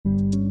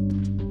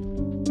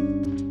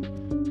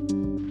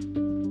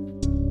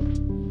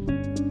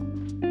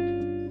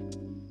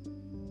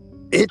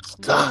It's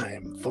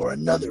time for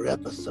another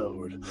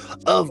episode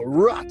of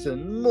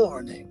Rotten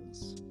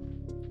Mornings.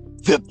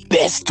 The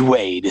best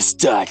way to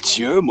start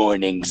your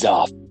mornings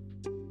off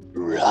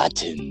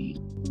rotten.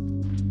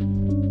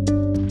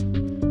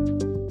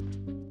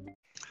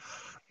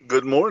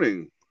 Good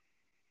morning.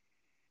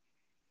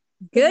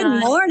 Good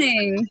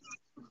morning.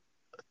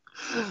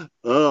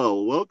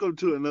 Oh, welcome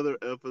to another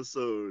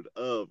episode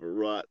of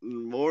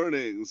Rotten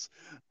Mornings.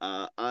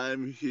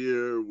 I'm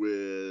here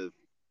with.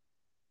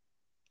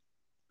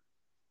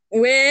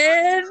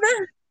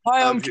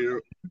 I'm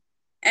here.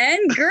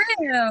 and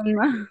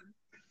Graham.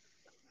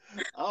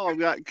 Oh, I've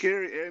got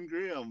Carrie and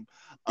Graham.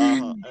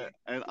 And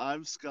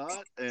I'm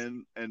Scott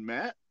and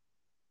Matt.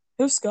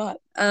 Who's Scott?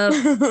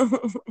 I'm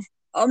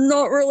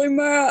not really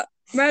Matt.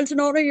 Matt's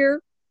not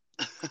here.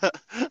 Matt's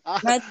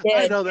I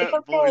dead. know that It's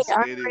okay, voice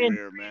I'm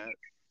anywhere, Matt.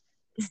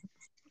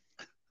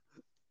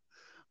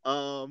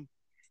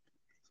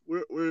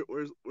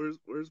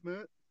 Where's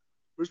Matt?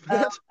 Where's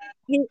Matt?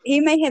 He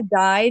may have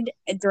died,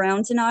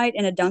 drowned tonight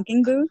in a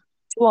dunking booth.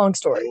 It's a long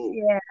story. Oh,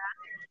 Yeah.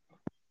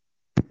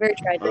 Very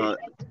tragic.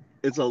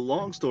 it's a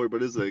long story,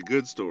 but it's a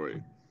good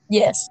story.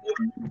 Yes,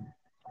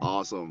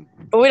 Awesome.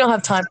 but we don't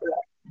have time for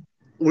that.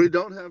 We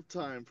don't have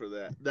time for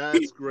that.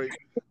 That's great,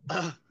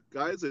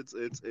 guys.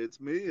 It's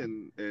me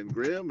and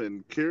Graham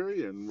and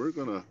Carrie, and we're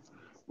gonna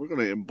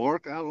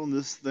embark out on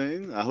this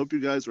thing. I hope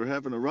you guys are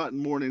having a rotten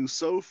morning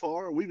so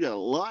far. We've got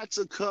lots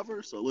to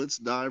cover, so let's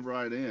dive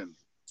right in.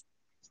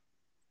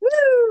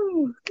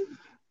 Woo!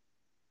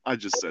 I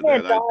just said I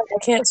that.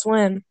 can't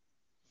swim.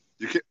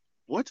 You can't.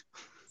 What?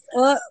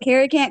 Well,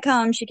 Carrie can't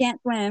come. She can't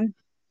swim.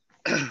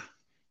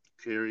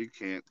 Carrie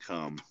can't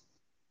come.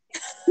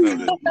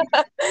 Noted.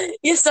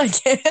 Yes, I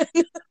can.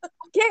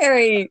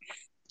 Carrie,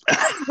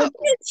 it's a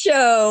kid's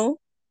show.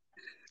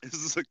 This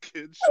is a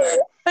kid show.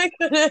 I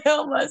couldn't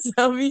help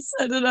myself. He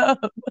set it up.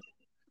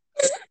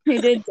 He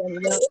did set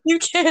it up. You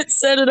can't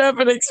set it up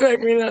and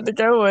expect me not to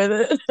go with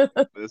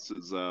it.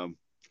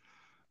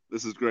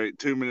 This is great.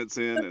 2 minutes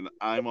in, and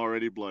I'm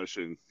already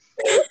blushing.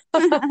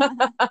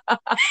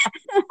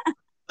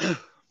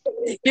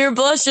 You're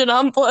blushing.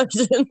 I'm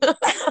blushing.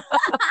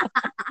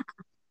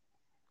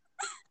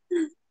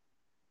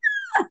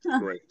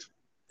 Great.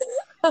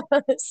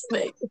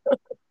 Snake.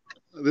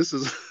 This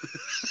is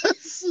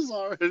this is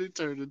already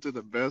turned into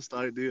the best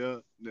idea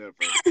never.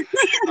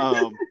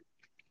 All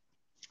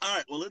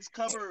right, well, let's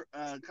cover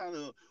kind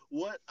of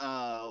what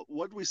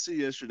did we see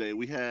yesterday.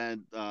 We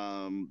had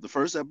the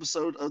first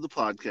episode of the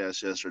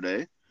podcast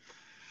yesterday.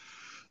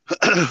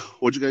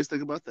 What'd you guys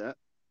think about that?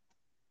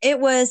 It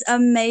was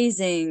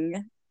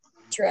amazing.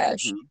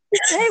 Trash. Mhm.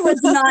 It was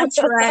not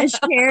trash,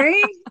 Carrie.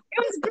 It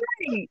was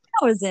great.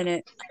 I was in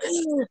it.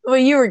 Well,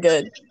 you were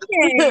good.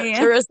 Yay.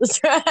 The rest is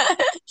trash.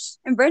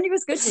 And Brandy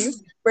was good too.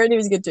 Brandy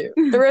was good too.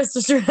 The rest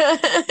is trash.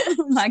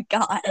 Oh my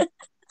God.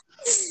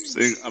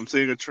 I'm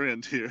seeing a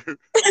trend here.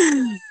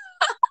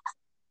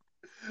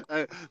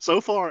 So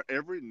far,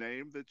 every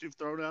name that you've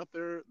thrown out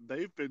there,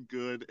 they've been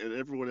good, and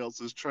everyone else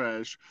is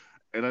trash.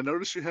 And I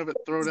noticed you haven't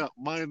thrown out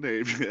my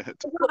name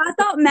yet. Well, I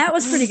thought Matt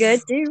was pretty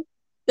good too.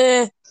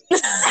 Eh.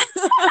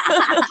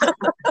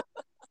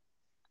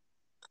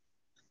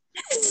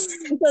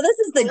 So this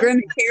is the Grim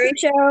and Carrie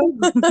show.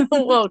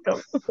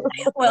 Welcome.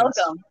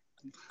 Welcome.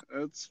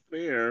 That's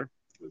fair.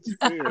 That's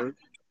fair.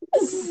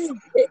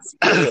 It's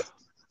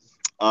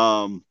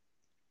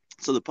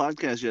So the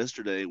podcast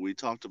yesterday, we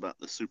talked about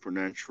the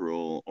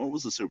supernatural. What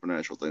was the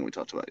supernatural thing we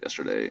talked about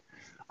yesterday?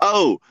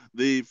 Oh,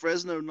 the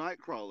Fresno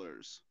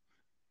Nightcrawlers.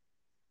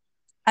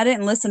 I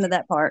didn't listen to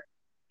that part.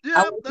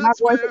 Yeah, My that's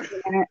voice fair. was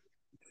in it.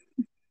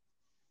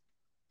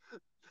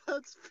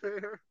 That's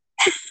fair.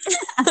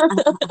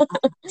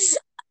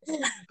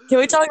 Can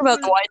we talk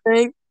about the white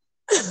thing?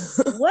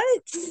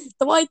 What?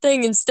 The white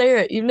thing and stare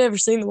it. You've never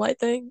seen the white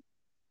thing?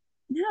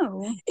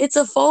 No. It's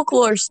a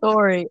folklore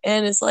story,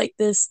 and it's like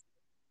this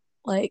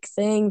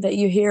thing that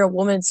you hear a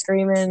woman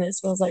screaming. It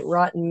smells like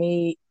rotten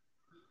meat,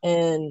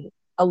 and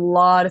a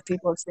lot of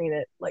people have seen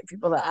it. Like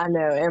people that I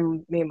know,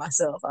 and me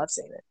myself, I've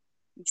seen it.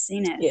 You've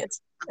seen it.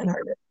 Yes, and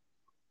heard it.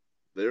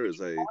 There is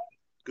a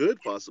good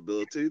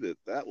possibility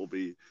that will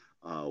be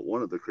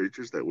one of the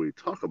creatures that we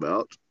talk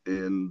about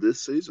in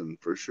this season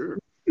for sure.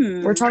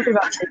 We're talking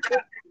about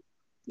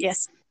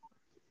Yes.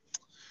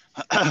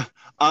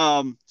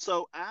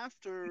 So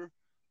after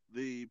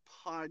the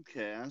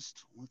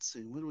podcast, let's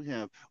see, what do we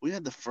have? We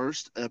had the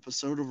first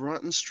episode of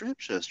Rotten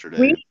Strips yesterday.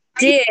 We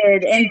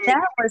did, and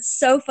that was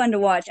so fun to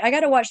watch. I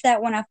got to watch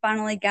that when I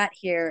finally got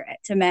here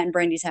to Matt and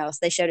Brandy's house.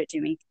 They showed it to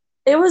me.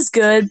 It was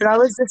good, but I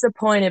was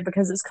disappointed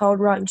because it's called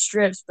Rotten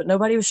Strips, but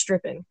nobody was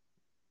stripping.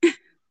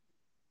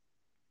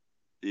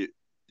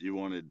 You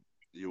wanted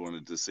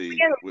to see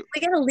We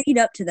got to lead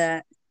up to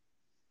that.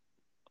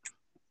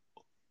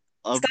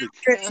 of the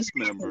Scott cast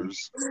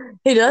members.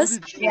 He does?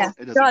 What did you Yeah. want-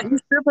 it doesn't God, matter. you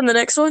strip in the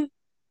next one?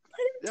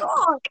 Yeah.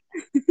 Talk.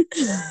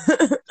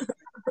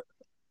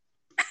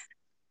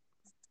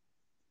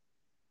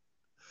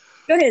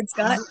 Go ahead,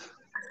 Scott.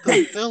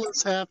 The hell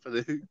is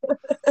happening?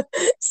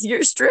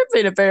 You're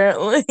stripping,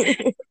 apparently.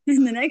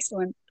 In the next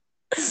one.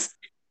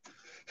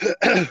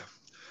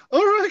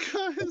 All right,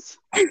 guys,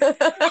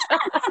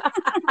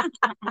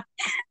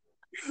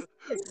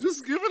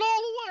 just give it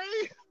all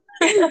away.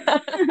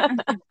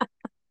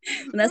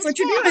 That's what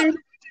you're fine. doing.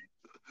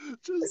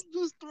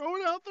 Just throw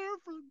it out there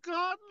for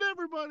God and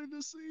everybody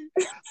to see.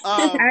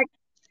 Um,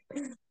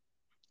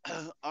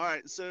 all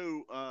right,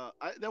 so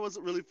that was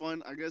really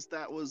fun. I guess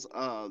that was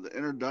the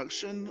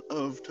introduction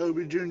of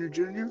Toby Jr.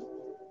 Jr.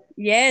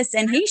 Yes,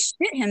 and he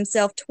shit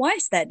himself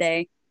twice that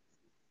day.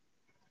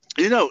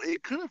 You know,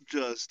 it could have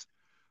just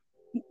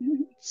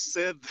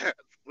said that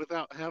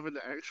without having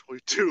to actually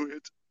do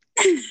it.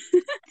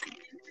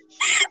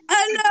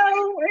 I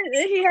know.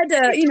 He had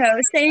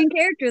to, stay in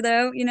character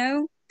though,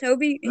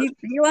 Toby,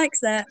 he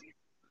likes that.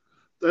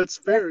 That's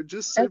fair. It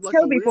just seemed That's like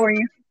Toby for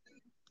you.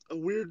 a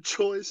weird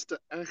choice to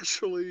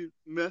actually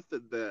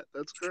method that.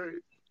 That's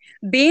great.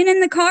 Being in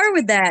the car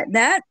with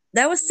that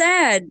was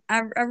sad. I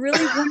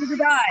really wanted to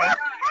die.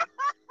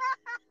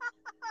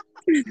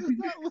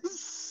 That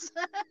was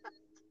sad.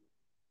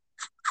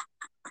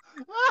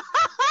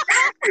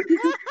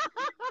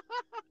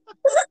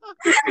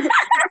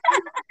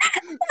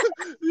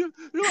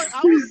 You're like,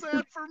 I was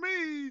sad for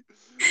me.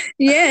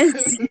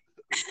 Yes.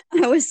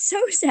 I was so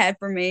sad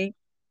for me.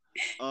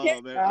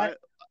 Oh man,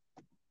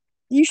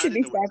 You should I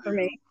be didn't know what sad for to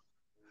me.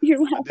 do.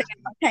 You're laughing at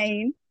my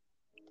pain.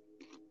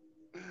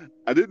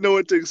 I didn't know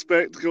what to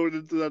expect going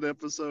into that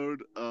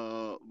episode,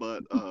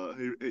 but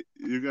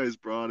you guys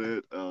brought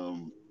it,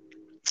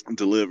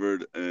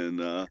 delivered,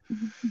 and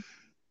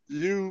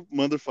you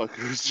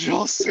motherfuckers,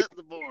 y'all set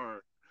the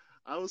bar.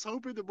 I was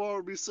hoping the bar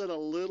would be set a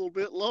little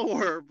bit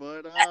lower,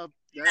 but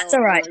That's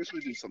all right. now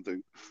actually do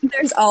something.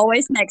 There's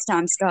always next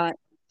time, Scott.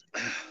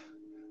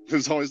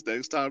 There's always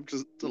next time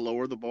to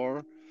lower the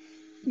bar.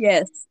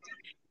 Yes.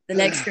 The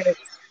next trip.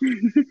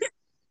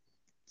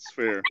 It's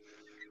fair.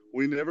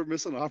 We never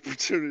miss an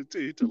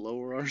opportunity to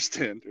lower our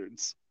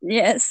standards.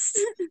 Yes.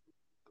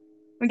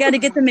 We got to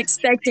get them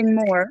expecting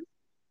more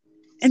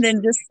and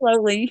then just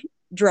slowly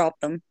drop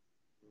them.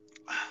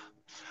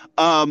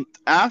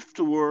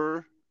 After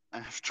war,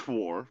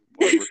 whatever.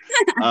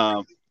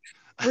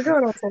 We're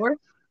going on tour.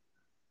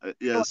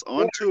 Yes,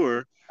 on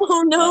tour.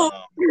 Oh no.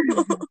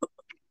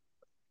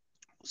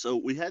 So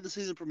we had the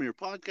season premiere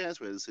podcast.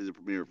 We had the season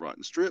premiere of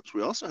Rotten Strips.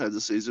 We also had the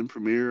season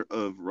premiere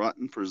of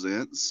Rotten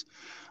Presents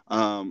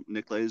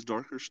Nick Lay's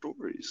Darker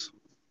Stories.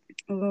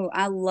 Oh,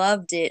 I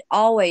loved it.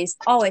 Always,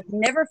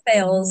 never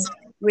fails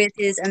with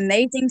his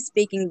amazing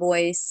speaking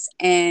voice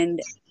and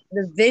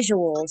the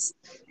visuals.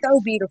 So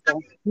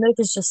beautiful. Nick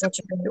is just such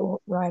a good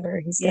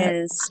writer. He's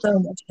got so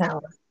much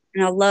talent.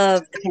 And I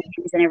love the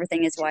paintings and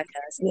everything his wife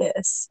does.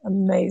 Yes,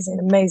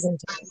 amazing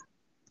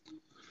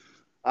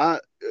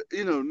talent.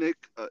 Nick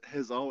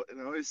has always,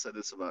 and I always said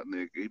this about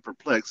Nick, he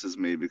perplexes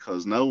me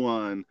because no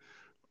one,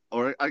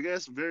 or I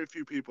guess very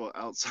few people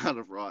outside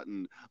of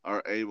Rotten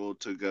are able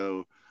to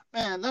go,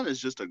 man, that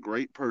is just a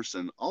great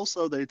person.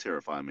 Also, they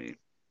terrify me.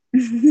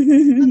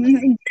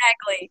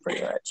 Exactly.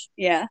 Pretty much.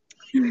 Yeah.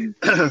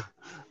 So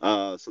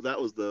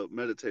that was the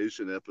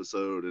meditation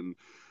episode and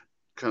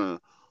kind of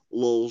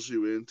lulls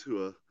you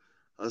into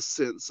a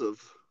sense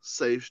of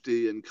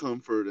safety and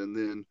comfort and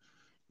then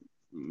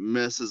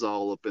messes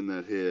all up in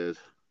that head.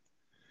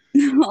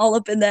 All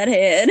up in that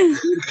head.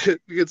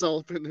 It gets all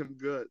up in them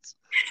guts.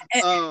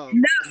 No,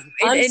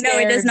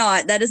 it does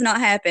not. That does not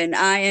happen.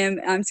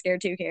 I'm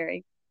scared too,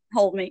 Carrie.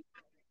 Hold me.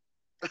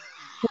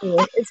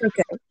 It's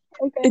okay.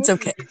 It's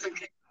okay.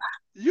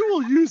 You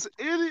will use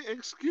any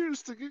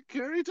excuse to get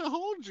Carrie to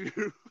hold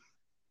you.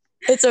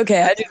 It's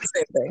okay. I do the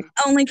same thing.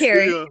 Only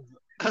Carrie.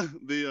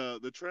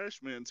 The trash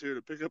man's here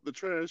to pick up the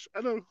trash.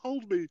 I know,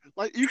 hold me.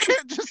 Like, you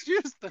can't just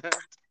use that.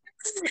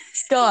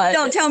 Scott,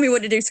 don't tell me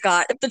what to do,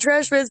 Scott. If the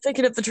trash man's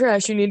picking up the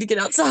trash, you need to get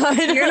outside.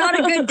 You're not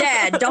a good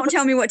dad. Don't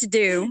tell me what to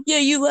do. Yeah,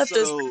 you left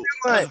us. You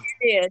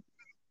did.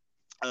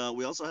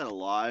 We also had a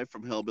live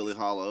from Hellbilly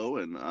Hollow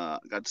and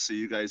got to see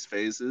you guys'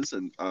 faces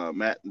and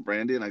Matt and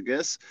Brandy. And I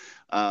guess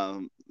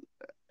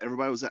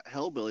everybody was at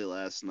Hellbilly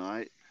last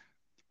night.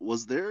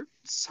 Was there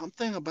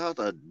something about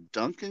a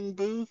dunking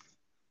booth?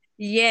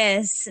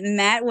 Yes,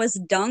 Matt was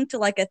dunked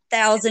like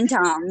 1,000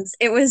 times.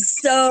 It was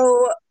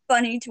so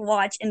funny to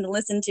watch and to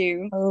listen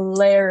to.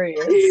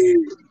 Hilarious.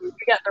 We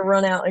got to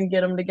run out and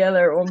get them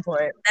together at one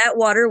point. That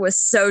water was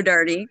so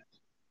dirty.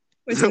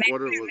 That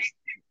water was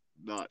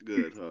not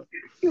good, huh?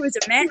 It was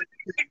a Matt.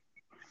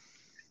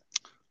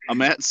 A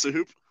Matt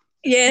soup?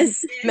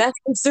 Yes. Matt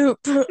soup.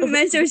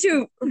 Matt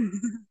soup.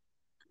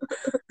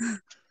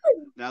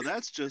 Now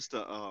that's just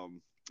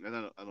and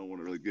I don't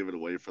want to really give it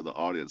away for the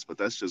audience, but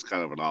that's just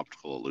kind of an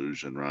optical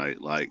illusion, right?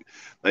 Like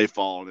they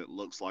fall and it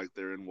looks like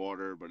they're in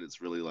water, but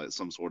it's really like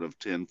some sort of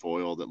tin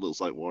foil that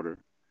looks like water.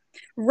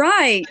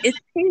 Right. It's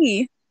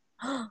tea.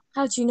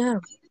 How'd you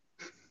know?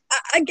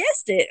 I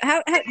guessed it.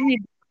 How do you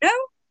know?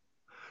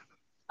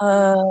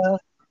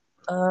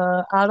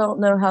 I don't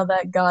know how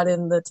that got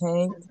in the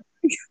tank.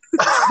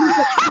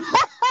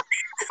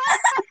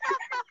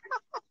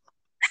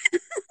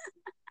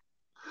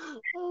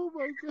 Oh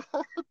my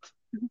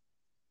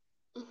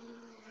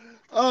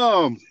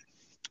god.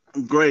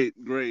 Great.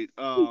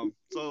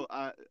 So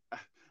I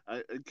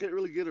can't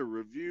really get a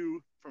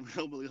review from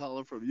Hillbilly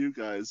Hollow from you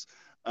guys,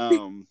 but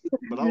No,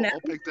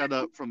 I'll pick that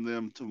up from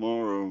them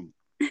tomorrow.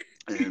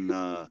 And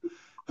but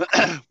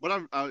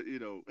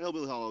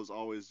Hillbilly Hollow is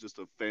always just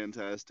a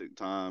fantastic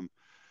time.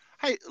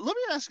 Hey, let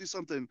me ask you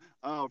something.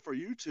 For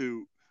you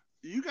two,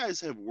 you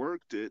guys have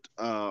worked it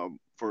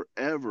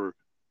forever.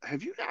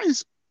 Have you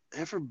guys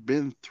ever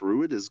been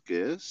through it as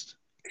guests?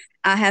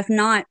 I have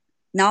not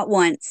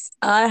once.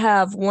 I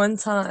have one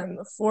time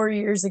 4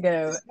 years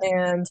ago,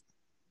 and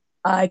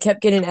I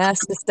kept getting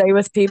asked to stay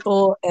with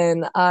people,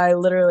 and I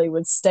literally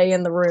would stay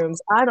in the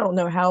rooms. I don't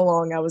know how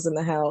long I was in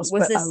the house,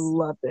 Was but I this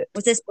loved it.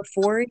 was this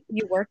before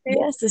you worked there?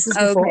 Yes, this is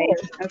before. Okay,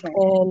 okay.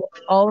 And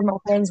all of my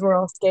friends were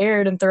all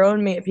scared and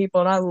throwing me at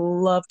people, and I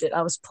loved it.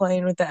 I was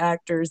playing with the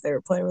actors, they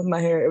were playing with my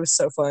hair. It was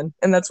so fun.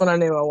 And that's when I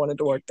knew I wanted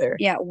to work there.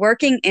 Yeah,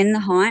 working in the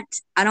haunt,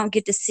 I don't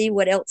get to see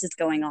what else is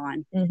going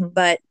on,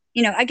 but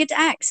I get to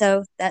act,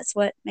 so that's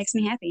what makes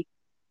me happy.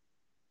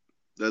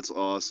 That's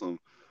awesome.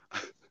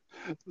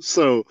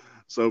 So,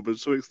 so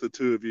betwixt the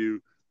two of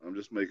you, I'm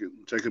just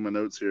checking my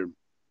notes here.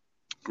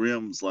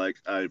 Grimm's like,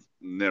 I've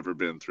never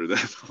been through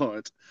that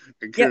haunt,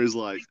 and Yep. Carrie's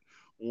like,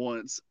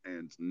 once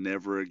and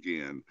never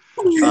again.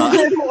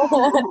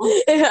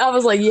 I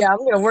was like, yeah, I'm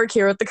going to work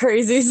here with the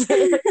crazies.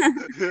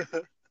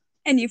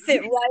 And you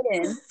fit right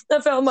in.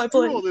 I found my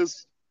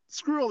place.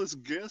 Screw all this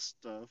guest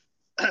stuff.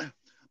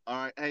 All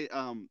right, hey,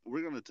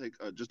 we're gonna take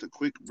just a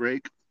quick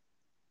break.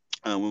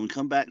 When we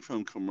come back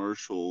from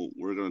commercial,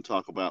 we're gonna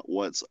talk about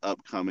what's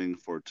upcoming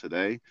for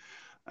today,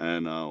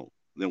 and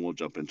then we'll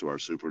jump into our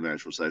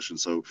supernatural session.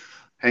 So,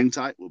 hang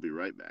tight. We'll be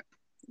right back.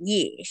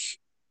 Yes.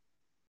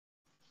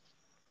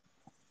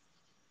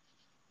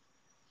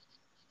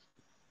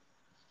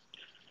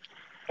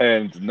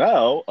 And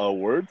now, a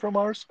word from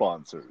our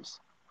sponsors.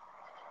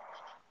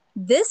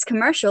 This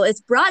commercial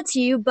is brought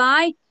to you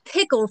by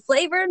pickle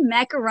flavored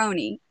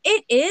macaroni.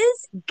 It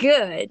is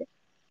good.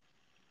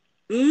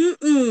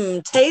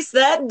 Taste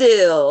that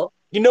dill.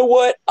 You know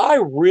what? I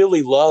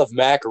really love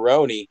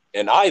macaroni,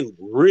 and I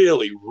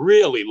really,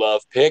 really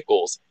love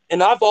pickles.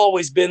 And I've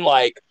always been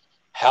like,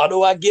 how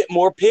do I get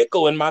more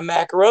pickle in my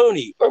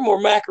macaroni or more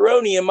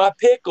macaroni in my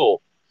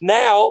pickle?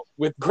 Now,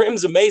 with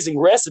Grimm's amazing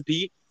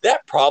recipe,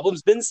 that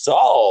problem's been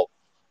solved.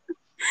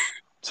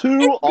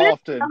 Too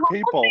often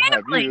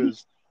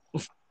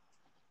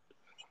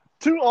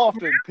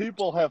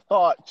people have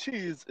thought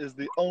cheese is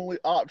the only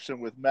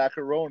option with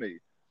macaroni,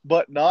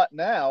 but not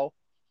now.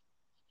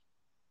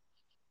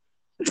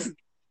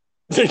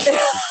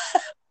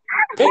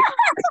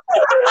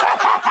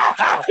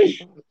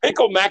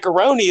 Pickle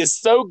macaroni is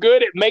so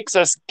good it makes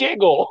us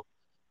giggle.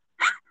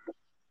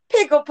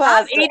 Pickle I'm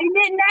pasta. eating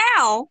it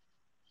now.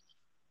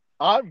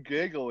 I'm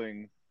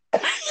giggling. So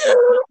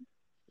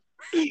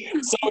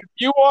if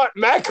you want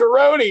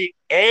macaroni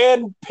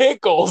and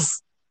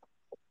pickles,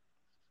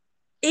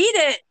 Eat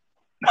it.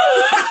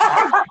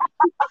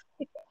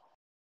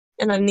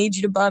 And I need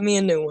you to buy me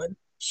a new one.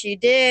 She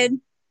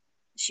did.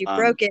 She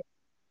broke it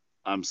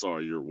I'm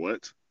sorry, you're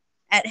what?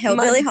 at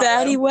Hillbilly My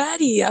batty Hollow.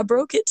 waddy. I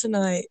broke it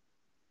tonight.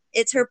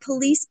 It's her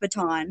police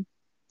baton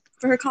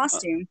for her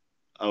costume.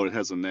 Oh, it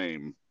has a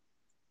name.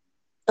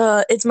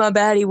 It's my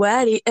batty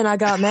waddy, and I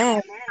got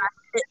mad.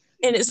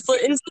 And it's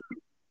split in two.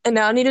 And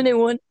now I need a new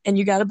one, and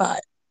you gotta buy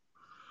it.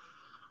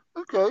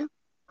 Okay.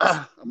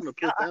 I'm gonna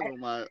put that on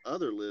my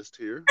other list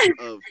here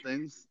of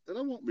things that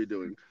I won't be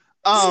doing.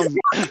 It's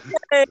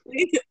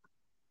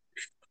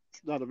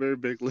not a very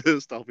big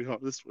list, I'll be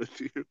honest with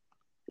you.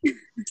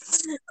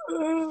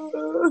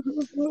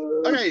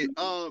 Okay,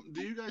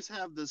 do you guys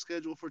have the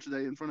schedule for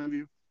today in front of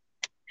you?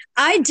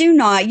 I do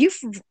not. You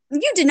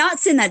did not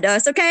send that to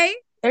us, okay?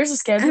 There's a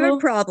I have a schedule.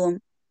 problem.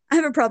 I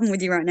have a problem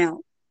with you right now.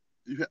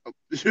 You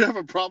have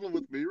a problem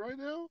with me right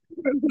now?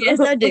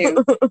 Yes, I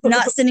do.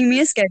 Not sending me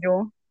a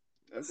schedule.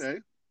 Okay,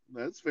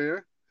 that's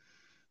fair.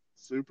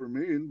 Super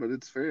mean, but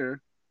it's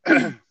fair.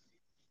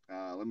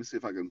 Let me see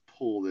if I can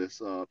pull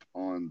this up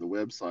on the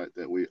website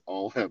that we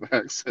all have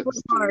access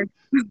to.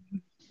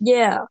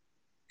 Yeah.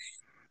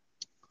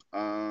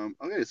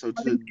 Okay, so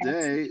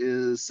today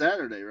is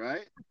Saturday,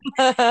 right?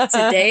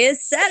 Today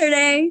is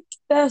Saturday.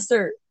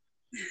 Faster.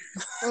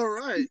 All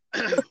right.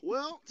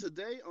 Well,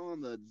 today on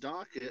the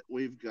docket,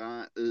 we've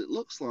got, it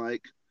looks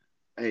like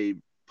a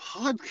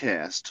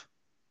podcast.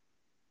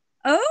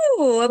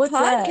 Oh, a What's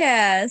that?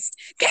 podcast.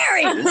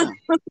 Gary! Yeah.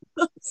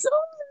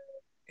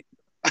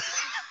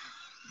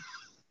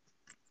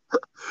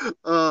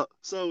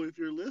 So if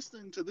you're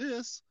listening to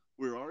this,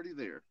 we're already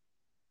there.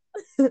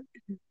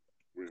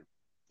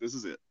 This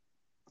is it.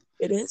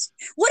 It is.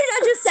 What did I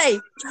just say?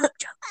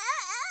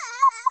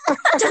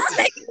 Don't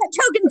make that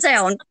choking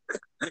sound.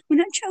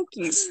 When I choke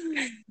you.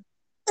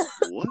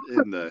 What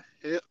in the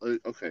hell?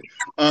 Okay.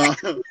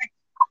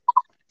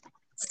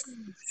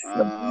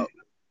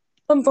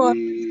 I'm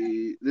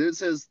fine. It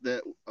says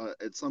that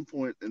at some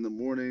point in the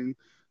morning,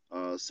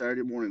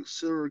 Saturday morning,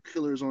 serial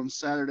killers on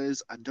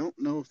Saturdays. I don't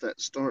know if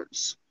that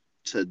starts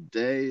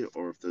today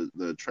or if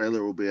the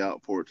trailer will be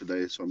out for it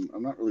today, so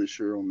I'm not really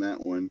sure on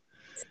that one.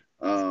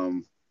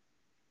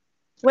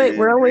 Wait,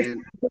 we're only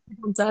And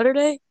on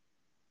Saturday?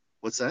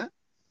 what's that?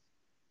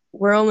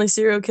 We're only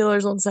serial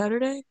killers on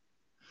Saturday?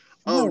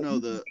 Oh No, no,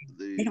 the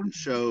they don't.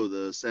 show,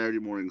 the Saturday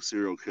Morning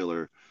Serial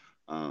Killer,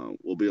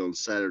 will be on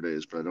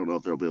Saturdays, but I don't know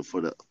if there'll be a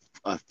food.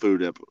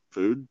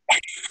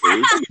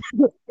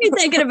 You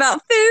thinking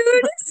about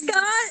food,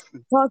 Scott?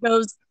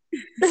 Tacos.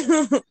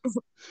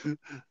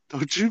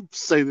 Don't you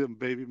say them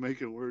baby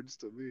making words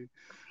to me.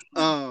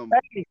 Hey,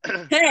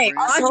 Brand-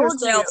 watch told you.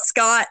 yourself,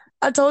 Scott.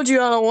 I told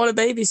you I don't want a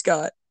baby,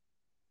 Scott.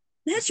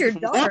 That's your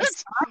daughter. What?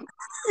 Scott.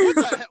 What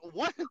the heck?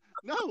 What?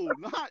 No,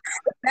 not.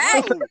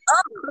 Back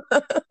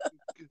No.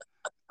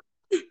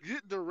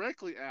 Get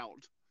directly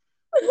out.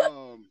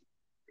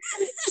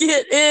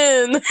 Get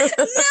in.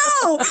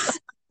 No,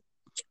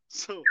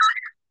 So.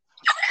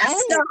 stop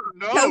Oh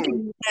no!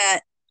 joking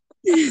that.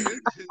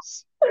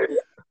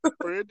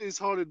 Brandy's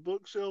Haunted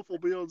Bookshelf will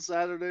be on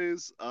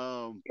Saturdays.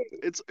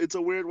 It's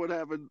a weird what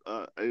happened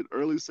an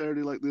early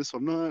Saturday like this.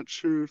 I'm not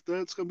sure if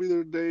that's gonna be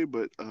there today,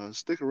 but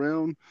stick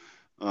around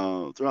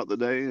throughout the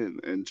day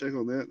and check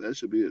on that. That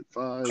should be at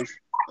 5.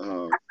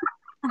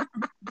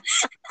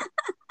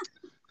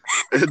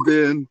 And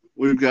then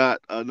we've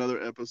got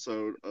another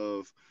episode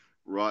of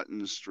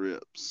Rotten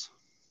Strips.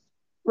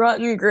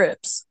 Rotten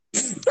grips.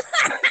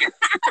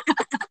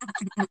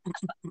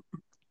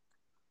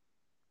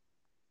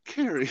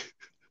 Carrie.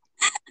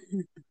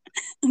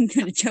 I'm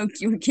gonna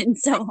choke you again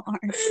so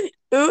hard.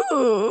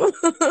 Ooh.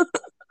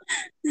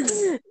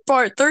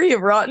 Part 3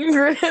 of Rotten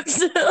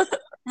Grips.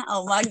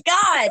 Oh my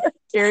God!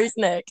 Carrie's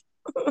neck.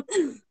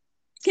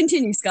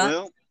 Continue, Scott.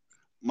 Well,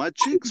 my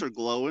cheeks are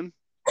glowing.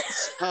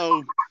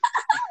 So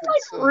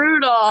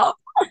Rudolph.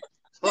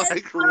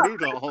 like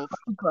Rudolph.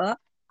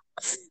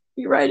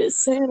 You right,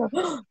 it's Santa.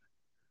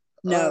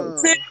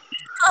 No.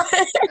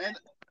 And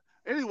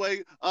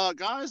anyway,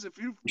 guys, if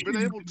you've been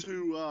able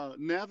to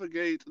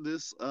navigate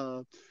this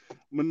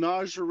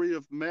menagerie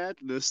of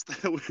madness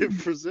that we've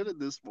presented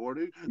this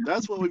morning,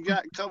 that's what we've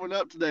got coming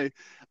up today.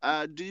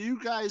 Do you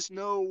guys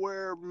know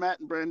where Matt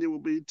and Brandy will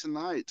be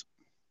tonight?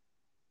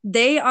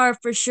 They are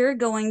for sure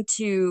going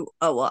to,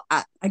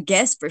 I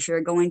guess for sure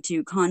going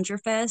to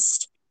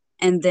ConjureFest.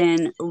 And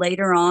then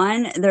later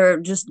on, they're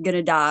just going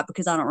to die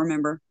because I don't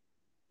remember.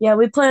 Yeah,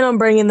 we plan on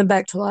bringing them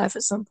back to life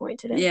at some point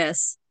today.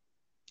 Yes.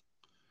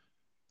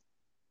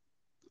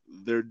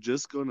 They're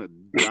just going to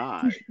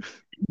die.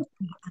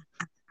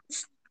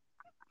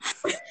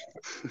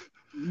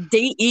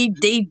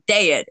 D-E-D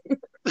dead.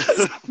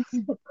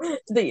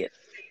 Dead.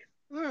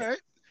 All right.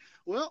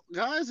 Well,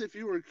 guys, if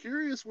you were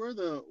curious where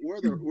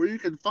you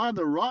can find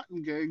the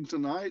Rotten Gang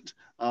tonight,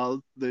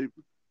 the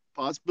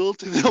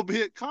possibility they'll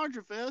be at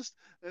ConjureFest,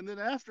 and then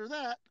after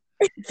that,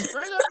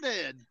 straight up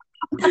dead.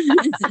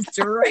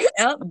 Straight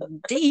up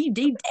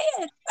D-D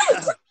dead.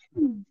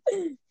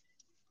 That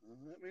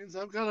means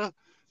I've got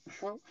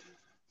a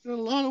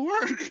lot of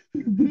work.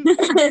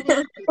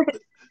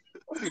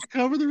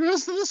 Cover the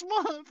rest of this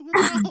month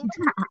without.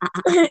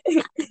 We're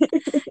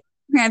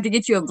gonna have to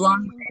get you a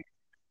blonde wig.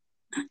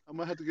 I'm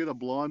gonna have to get a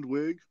blonde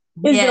wig.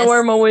 He's Yes. gonna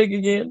wear my wig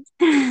again.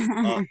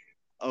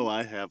 Oh,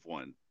 I have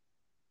one.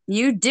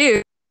 You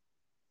do.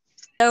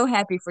 So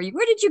happy for you.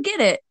 Where did you get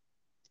it?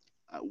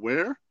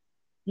 Where?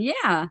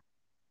 Yeah.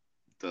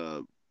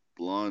 The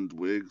blonde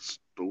wig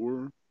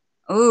store.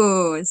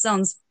 Oh, it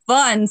sounds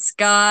fun,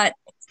 Scott.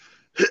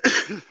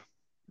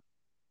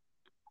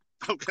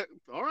 Okay,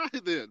 all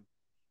right then.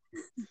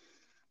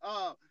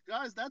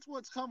 Guys, that's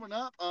what's coming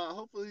up.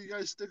 Hopefully you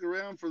guys stick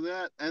around for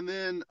that. And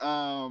then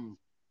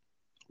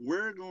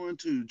we're going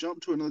to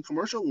jump to another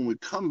commercial. When we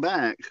come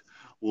back,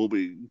 we'll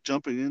be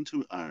jumping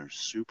into our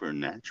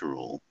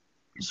supernatural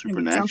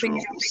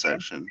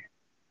section.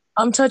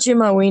 I'm touching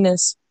my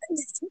weenus.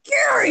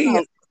 Gary!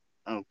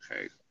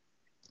 Okay.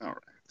 All right.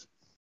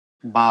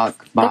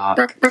 Bark,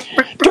 bark.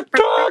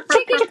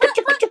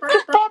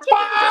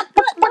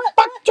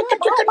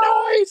 Chicken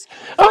noise!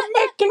 I'm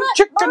making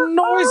chicken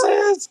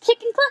noises!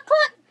 Chicken cluck,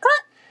 cluck,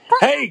 cluck.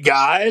 Hey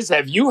guys,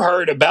 have you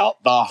heard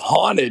about the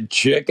Haunted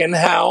Chicken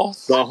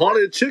House? The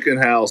Haunted Chicken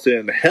House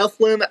in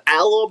Heflin,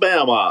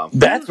 Alabama.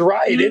 That's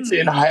right, it's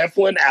in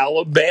Heflin,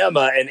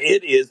 Alabama, and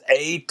it is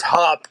a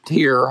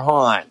top-tier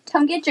haunt.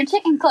 Come get your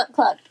chicken cluck,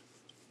 cluck.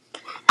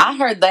 I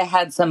heard they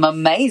had some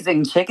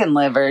amazing chicken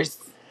livers.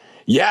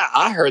 Yeah,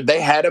 I heard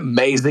they had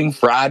amazing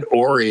fried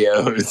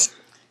Oreos.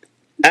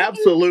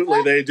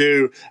 Absolutely, they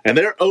do. And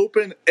they're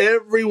open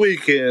every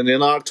weekend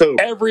in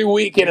October. Every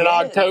weekend in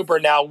Yes. October.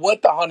 Now,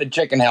 what the Haunted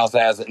Chicken House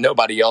has that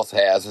nobody else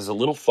has is a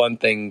little fun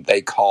thing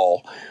they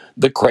call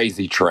the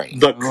Crazy Train.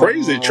 The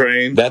Crazy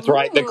Train. That's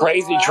right. The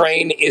Crazy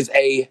Train is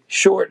a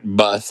short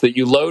bus that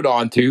you load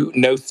onto,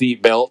 no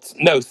seat belts,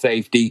 no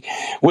safety,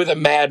 with a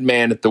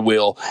madman at the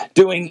wheel,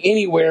 doing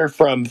anywhere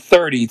from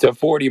 30 to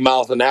 40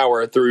 miles an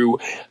hour through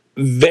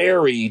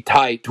very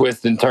tight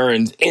twists and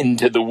turns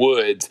into the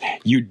woods.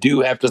 You do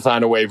have to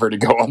sign a waiver to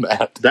go on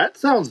that. That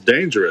sounds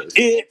dangerous.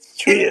 It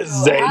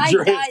is I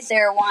dangerous. died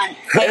there once.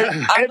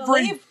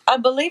 I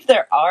believe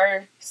there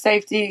are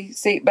safety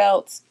seat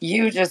belts.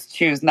 You just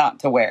choose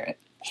not to wear it.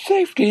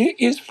 Safety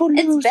is for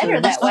It's losers.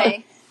 better that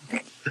way.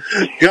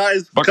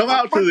 Guys, come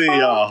out to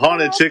the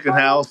haunted chicken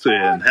house in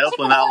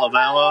Heflin,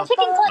 Alabama.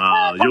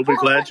 You'll be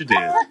glad you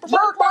did.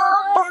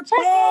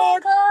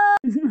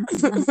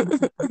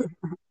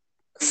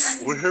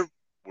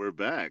 We're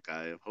back.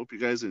 I hope you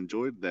guys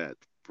enjoyed that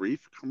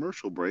brief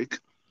commercial break.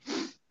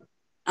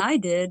 I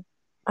did.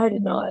 I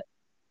did not.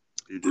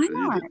 You Why didn't.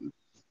 You not? didn't.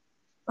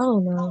 Oh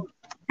no.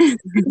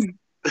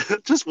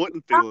 Just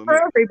wasn't Not feeling for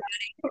it.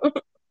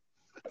 everybody.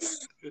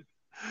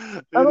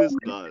 It is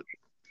not.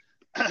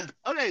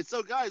 Okay,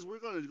 so guys, we're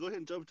going to go ahead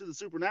and jump to the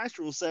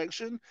supernatural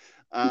section.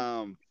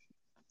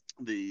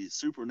 The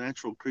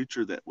supernatural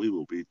creature that we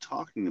will be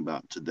talking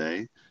about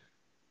today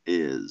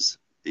is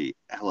the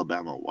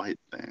Alabama White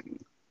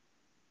Thing.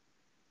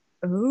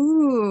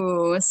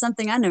 Ooh,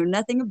 something I know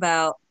nothing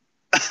about.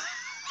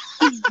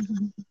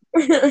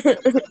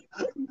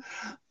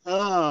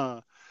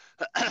 Uh,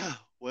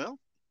 well,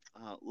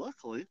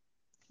 luckily,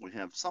 we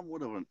have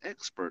somewhat of an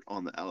expert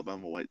on the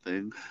Alabama White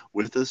Thing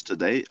with us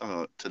today.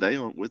 Today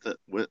on with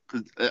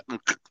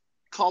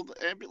called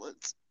the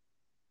ambulance.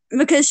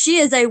 Because she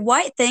is a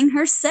white thing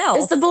herself.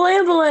 It's the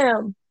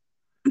Balam.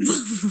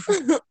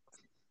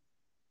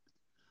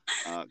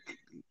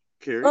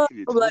 Carrie, can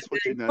you tell us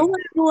what you know?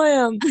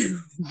 Balam.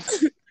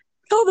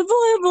 Call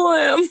the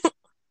Balam.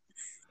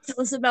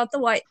 Tell us about the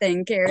white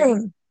thing,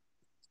 Carrie.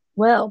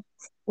 Well,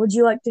 would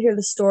you like to hear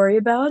the story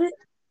about it?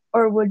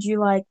 Or would you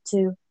like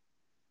to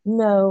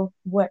know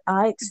what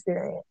I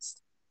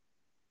experienced?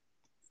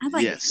 I'd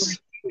like to Yes. hear what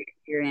you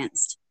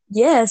experienced.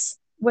 Yes.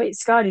 Wait,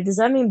 Scotty, does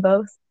that mean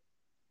both?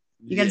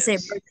 You got to say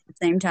it both at the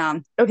same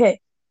time. Okay.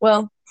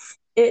 Well,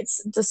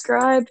 it's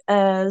described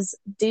as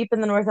deep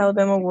in the North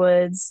Alabama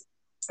woods,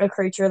 a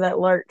creature that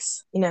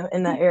lurks, in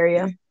that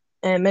area.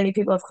 And many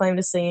people have claimed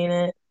to see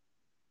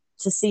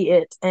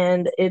it.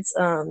 And it's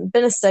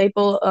been a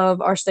staple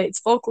of our state's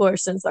folklore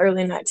since the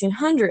early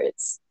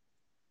 1900s.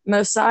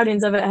 Most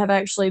sightings of it have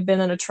actually been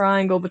in a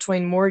triangle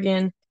between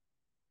Morgan,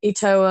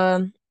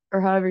 Etowah,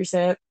 or however you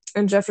say it,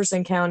 and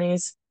Jefferson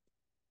counties.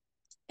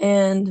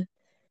 And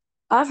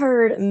I've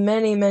heard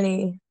many,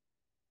 many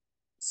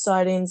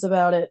sightings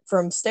about it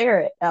from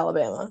Sterrett,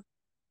 Alabama.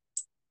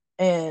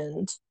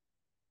 And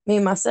me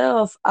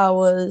myself, I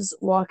was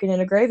walking in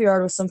a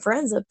graveyard with some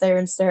friends up there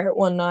in Sterrett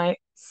one night.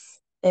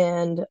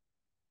 And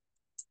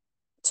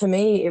to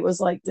me, it was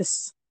like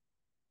this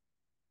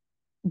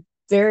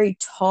very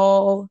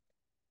tall,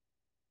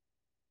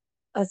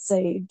 I'd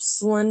say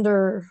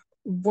slender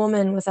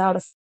woman without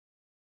a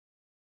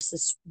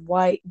this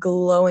white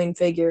glowing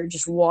figure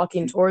just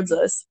walking towards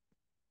us.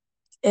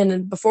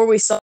 And before we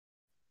saw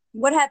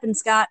What happened,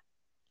 Scott?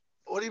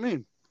 What do you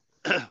mean?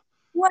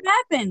 What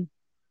happened?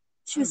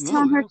 She was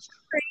telling her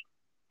story,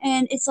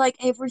 and it's like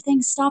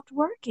everything stopped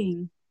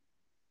working.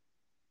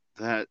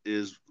 That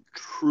is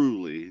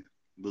truly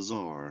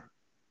bizarre.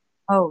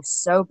 Oh,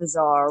 so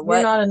bizarre. You're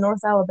What? not in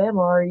North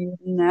Alabama, are you?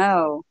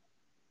 No.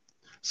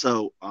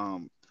 So,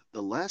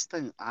 the last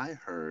thing I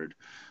heard,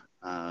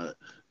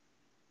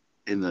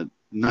 in the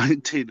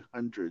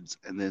 1900s,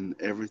 and then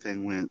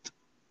everything went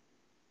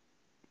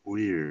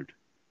weird.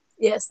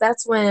 Yes,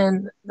 that's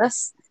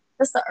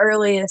the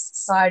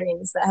earliest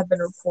sightings that have been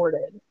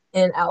reported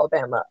in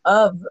Alabama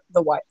of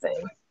the white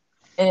thing.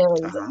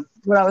 And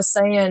what I was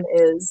saying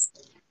is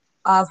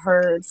I've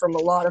heard from a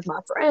lot of my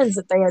friends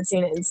that they had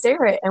seen it in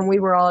Sterrett, and we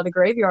were all at a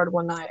graveyard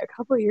one night a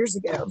couple of years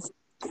ago,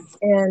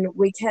 and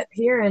we kept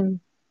hearing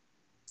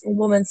a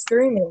woman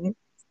screaming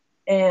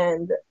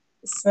and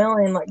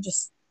smelling like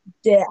just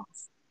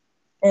death.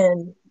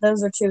 And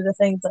those are two of the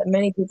things that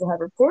many people have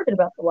reported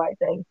about the white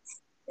thing.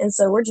 And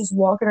so we're just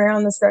walking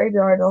around this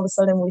graveyard, and all of a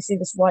sudden we see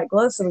this white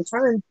glow. So we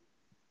turn,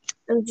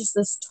 and just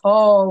this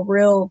tall,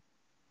 real,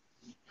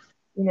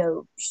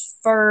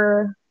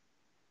 fur.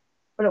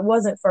 But it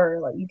wasn't fur.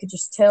 Like, you could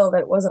just tell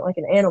that it wasn't like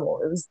an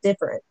animal. It was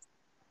different.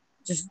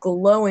 Just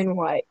glowing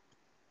white.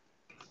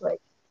 Like,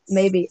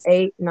 maybe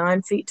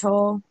 8-9 feet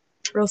tall.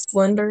 Real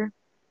slender.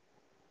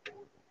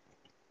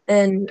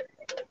 And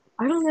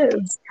I don't know, it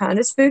was kind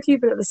of spooky,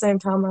 but at the same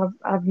time,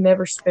 I've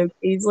never spooked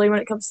easily when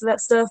it comes to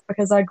that stuff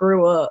because I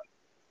grew up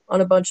on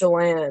a bunch of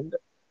land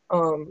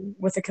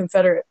with a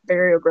Confederate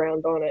burial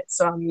ground on it,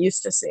 so I'm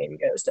used to seeing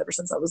ghosts ever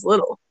since I was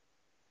little.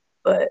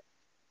 But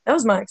that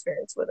was my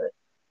experience with it.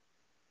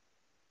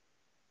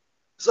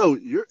 So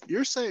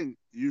you're saying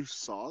you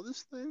saw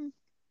this thing?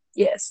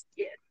 Yes.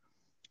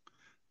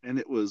 And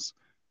it was,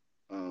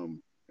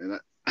 and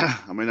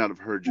I may not have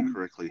heard you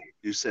correctly.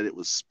 You said it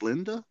was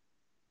Splenda?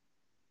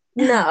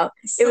 No,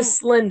 it was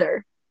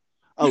slender.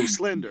 Oh,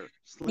 slender.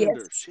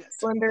 Yes, Shit.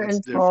 slender That's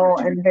and tall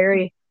different. and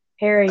very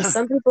hairy.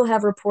 Some people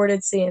have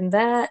reported seeing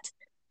that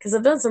because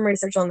I've done some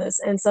research on this,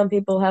 and some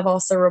people have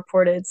also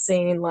reported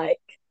seeing, like,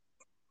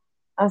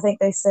 I think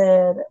they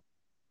said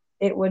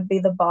it would be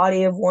the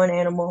body of one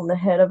animal and the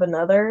head of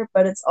another,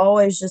 but it's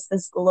always just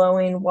this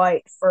glowing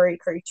white furry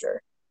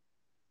creature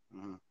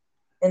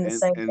in the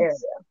same area.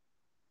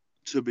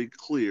 To be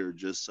clear,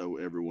 just so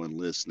everyone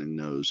listening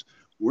knows,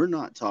 we're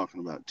not talking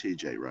about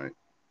TJ, right?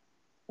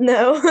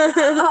 No,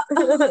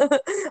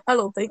 I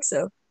don't think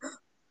so.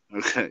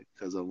 Okay,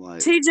 because I'm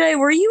like TJ,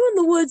 were you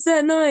in the woods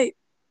that night?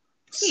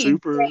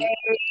 super.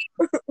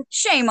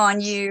 Shame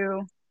on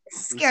you.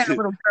 Scaring a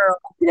little girl.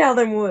 Get out of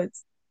them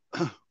woods.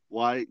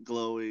 White,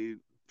 glowy,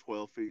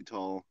 12 feet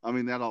tall. I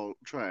mean, that all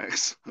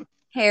tracks.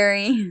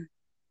 Harry.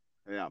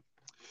 Yeah.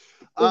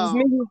 It was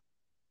me.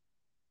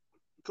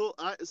 Cool.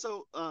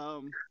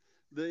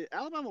 The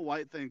Alabama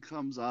White thing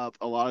comes up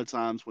a lot of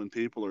times when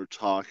people are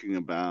talking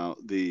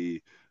about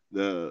the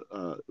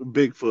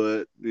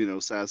Bigfoot,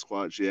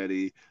 Sasquatch,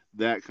 Yeti,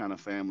 that kind of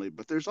family.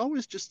 But there's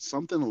always just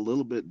something a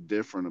little bit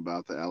different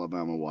about the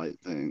Alabama White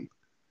thing.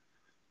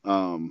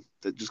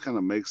 That just kind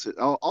of makes it.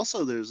 Oh,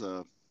 also,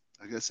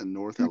 I guess in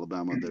North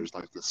Alabama, there's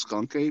like the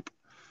skunk ape,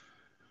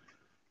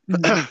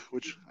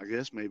 which I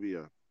guess maybe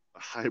a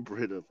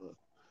hybrid of a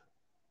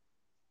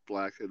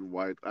black and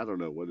white. I don't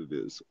know what it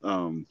is.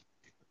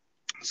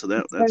 So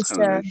It's that's supposed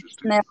kind of to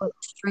interesting. smell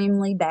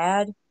extremely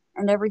bad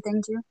and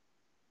everything too.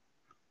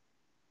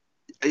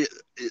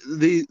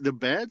 The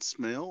bad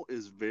smell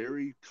is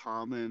very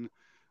common.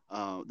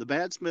 The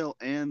bad smell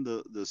and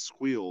the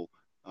squeal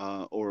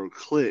or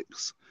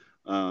clicks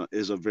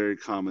is a very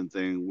common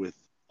thing with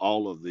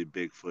all of the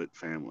Bigfoot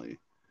family.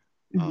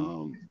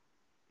 Um,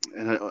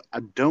 and I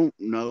don't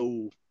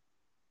know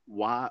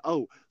why.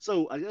 Oh,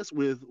 so I guess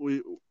we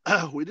did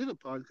a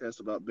podcast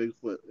about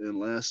Bigfoot in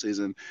last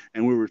season,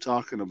 and we were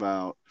talking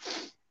about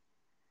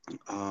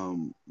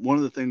one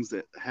of the things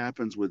that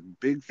happens with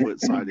Bigfoot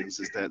sightings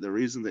is that the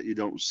reason that you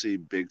don't see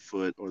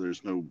Bigfoot or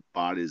there's no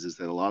bodies is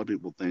that a lot of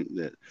people think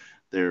that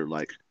they're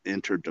like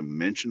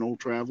interdimensional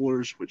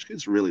travelers, which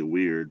gets really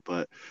weird.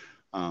 But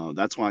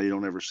that's why you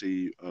don't ever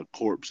see a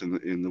corpse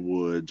in the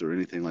woods or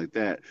anything like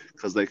that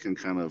because they can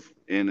kind of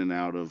in and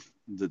out of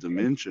the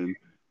dimension.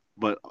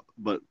 But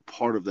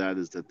part of that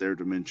is that their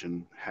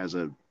dimension has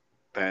a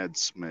bad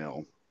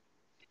smell.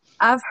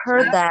 I've So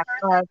heard that.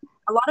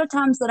 A lot of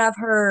times that I've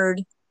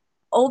heard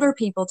older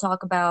people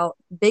talk about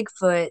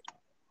Bigfoot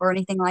or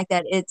anything like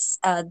that, it's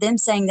them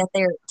saying that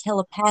they're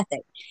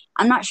telepathic.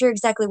 I'm not sure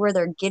exactly where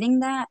they're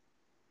getting that,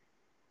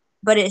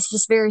 but it's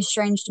just very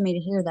strange to me to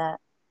hear that.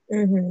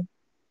 Mm-hmm.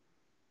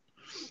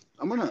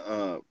 I'm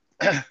gonna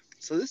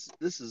so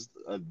this is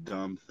a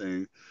dumb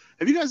thing.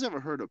 Have you guys ever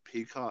heard a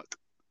peacock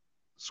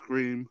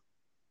scream?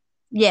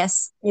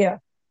 Yes. Yeah.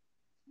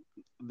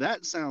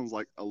 That sounds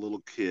like a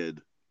little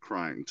kid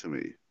crying to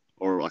me,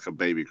 or like a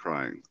baby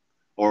crying,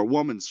 or a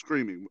woman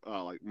screaming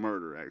like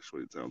murder.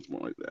 Actually, it sounds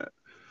more like that.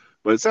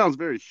 But it sounds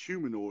very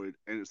humanoid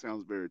and it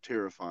sounds very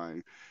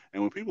terrifying.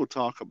 And when people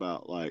talk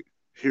about like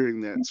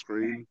hearing that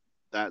scream,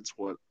 that's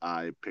what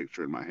I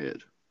picture in my head.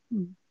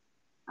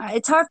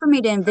 It's hard for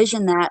me to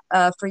envision that.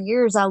 For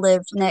years, I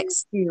lived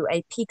next to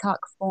a peacock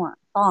a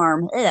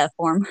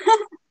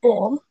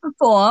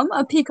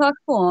peacock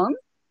farm,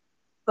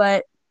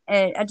 but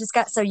I just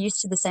got so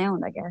used to the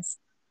sound, I guess.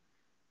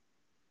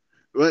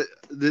 But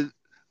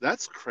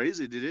that's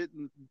crazy. Did it?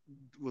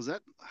 Was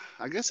that?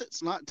 I guess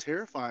it's not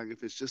terrifying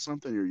if it's just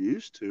something you're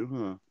used to,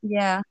 huh?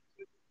 Yeah,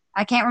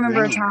 I can't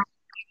remember a Yeah. time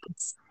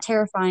it's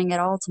terrifying at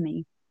all to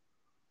me.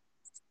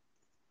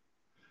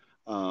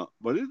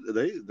 But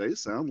they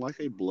sound like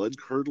a blood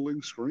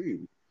curdling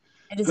scream.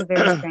 It is a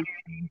very strange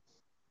thing.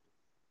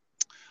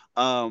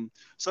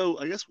 So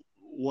I guess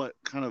what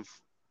kind of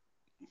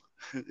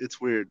it's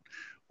weird.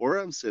 Where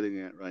I'm sitting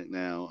at right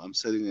now, I'm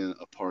sitting in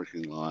a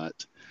parking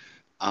lot.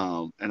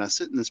 And I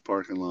sit in this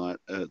parking lot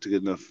to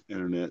get enough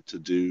internet to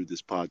do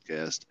this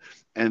podcast.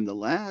 And the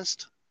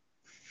last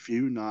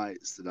few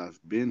nights that I've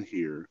been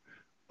here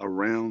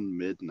around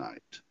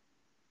midnight,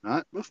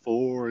 not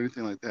before or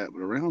anything like that,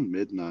 but around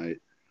midnight,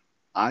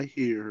 I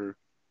hear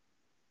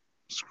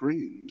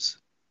screams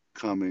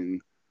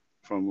coming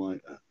from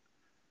like,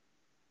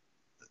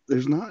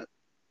 there's not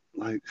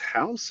like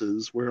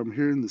houses where I'm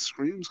hearing the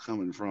screams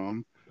coming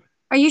from.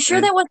 Are you sure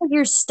And that wasn't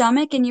your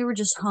stomach and you were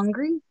just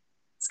hungry,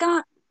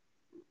 Scott?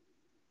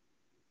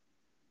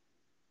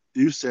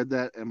 you said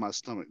that, and my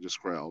stomach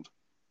just growled.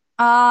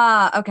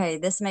 Ah, okay.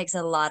 This makes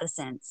a lot of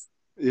sense.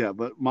 Yeah,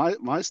 but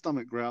my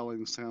stomach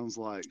growling sounds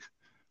like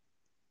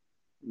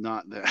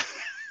not that.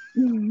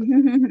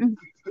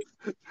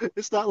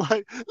 It's not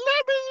like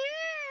let me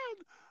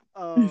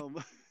in.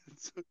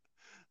 So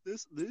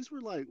these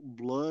were like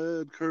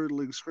blood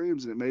curdling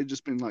screams, and it may have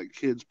just been like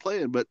kids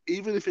playing. But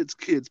even if it's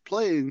kids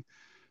playing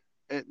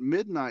at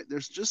midnight,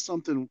 there's just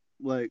something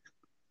like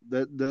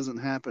that doesn't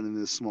happen in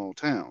this small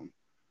town.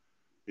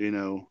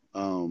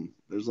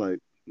 There's like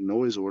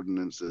noise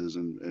ordinances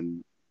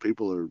and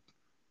people are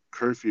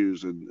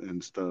curfews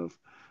and stuff.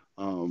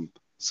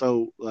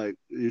 So like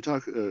you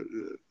talk,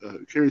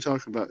 Carrie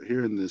talking about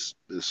hearing this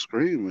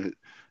scream,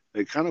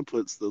 it kind of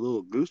puts the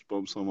little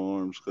goosebumps on my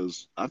arms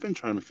because I've been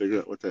trying to figure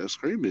out what that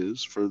scream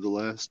is for the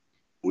last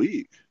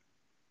week.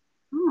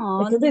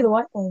 Oh, It could be the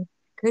white thing.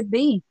 could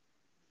be.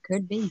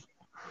 Could be.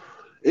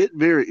 It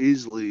very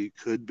easily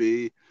could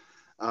be.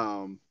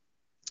 Um,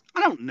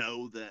 I don't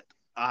know that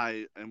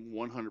I am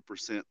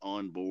 100%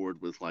 on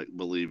board with like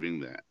believing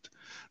that,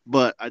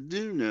 but I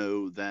do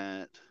know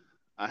that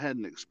I had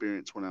an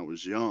experience when I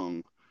was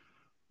young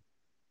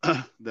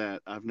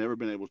that I've never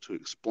been able to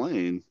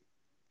explain.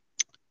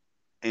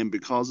 And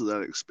because of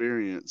that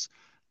experience,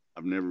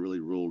 I've never really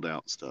ruled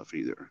out stuff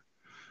either.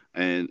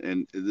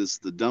 And this is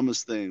the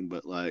dumbest thing,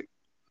 but like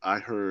I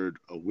heard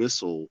a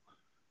whistle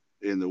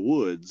in the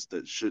woods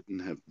that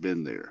shouldn't have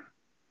been there.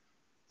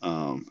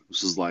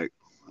 This is like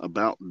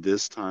about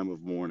this time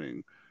of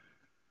morning,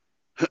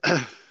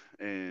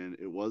 and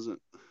it wasn't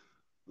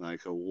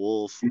like a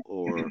wolf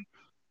or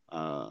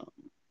uh,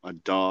 a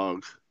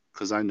dog,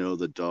 because I know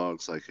the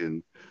dogs like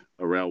in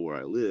around where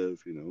I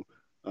live, you know.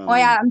 Well,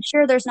 yeah, I'm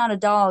sure there's not a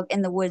dog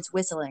in the woods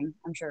whistling.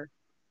 I'm sure.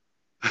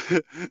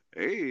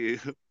 Hey,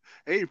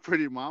 hey,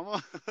 pretty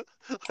mama.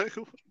 Like,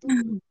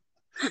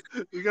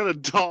 you got a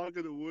dog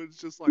in the woods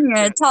just like You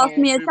gonna cat toss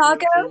calling me a people up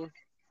taco? for?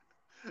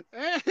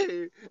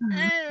 Hey,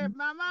 hey,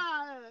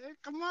 mama,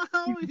 come on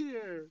over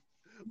here.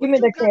 Give What me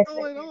you the got kiss.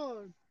 going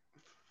on?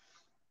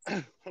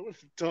 How would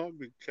a dog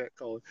be cat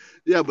calling?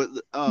 Yeah, but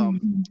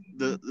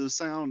the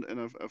sound, and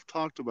I've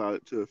talked about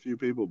it to a few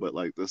people, but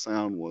like the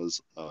sound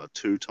was a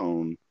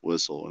two-tone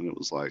whistle, and it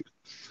was like,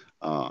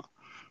 uh,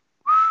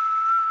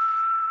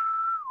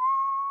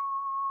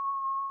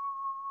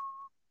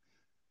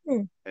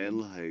 and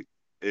like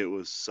it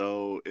was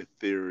so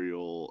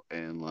ethereal,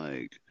 and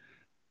like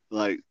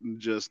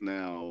just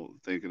now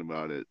thinking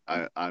about it,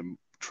 I'm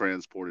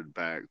transported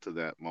back to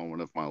that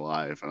moment of my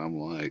life, and I'm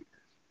like,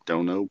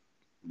 don't know,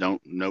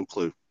 don't no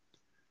clue.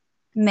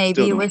 Maybe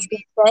Still it don't. was the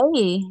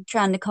Fae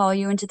trying to call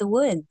you into the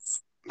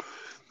woods.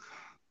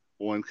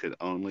 One could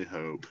only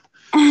hope.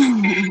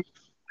 Maybe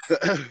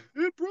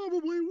It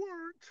probably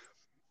worked.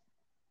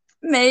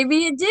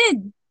 it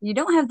did. You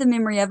don't have the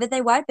memory of it.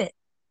 They wipe it.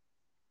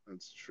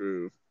 That's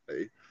true.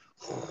 They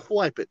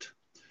wipe it.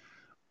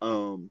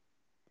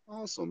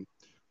 Awesome.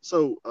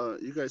 So,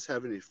 you guys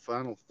have any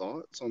final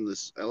thoughts on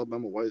this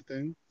Alabama White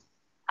thing?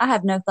 I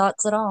have no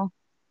thoughts at all.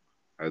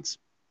 That's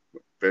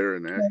fair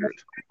and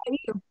accurate.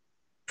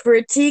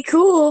 Pretty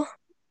cool.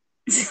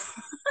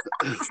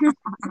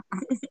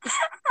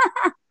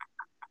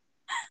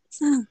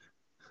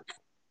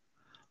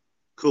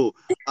 Cool.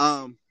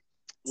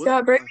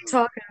 Scott, bring me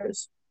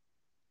tacos.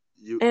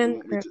 You And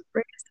want me to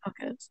bring us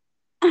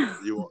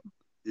tacos.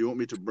 you want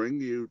me to bring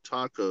you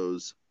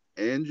tacos,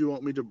 and you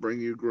want me to bring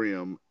you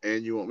Grim,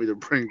 and you want me to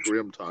bring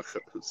Grim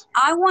tacos.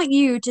 I want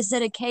you to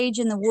set a cage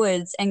in the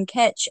woods and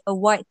catch a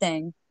white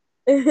thing.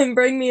 And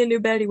bring me a new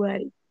Betty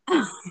Whitey.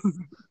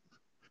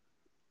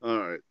 All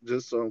right,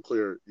 just so I'm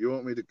clear, you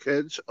want me to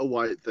catch a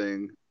white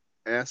thing,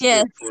 ask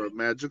Yes. it for a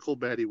magical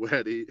Batty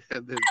Waddy,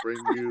 and then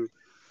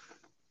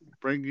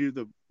bring you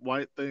the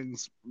white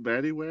thing's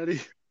Batty Waddy,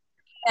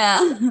 Yeah.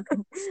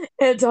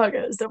 And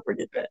tacos, don't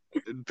forget that.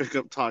 and pick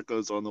up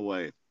tacos on the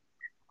way.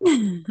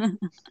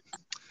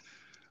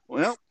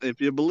 Well, if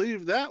you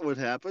believe that would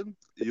happen,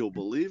 you'll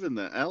believe in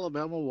the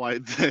Alabama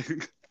White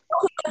thing.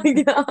 Oh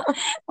my God.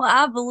 Well,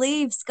 I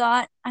believe,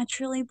 Scott. I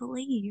truly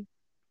believe.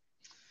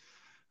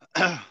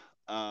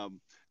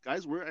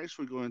 Guys, we're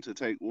actually going to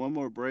take one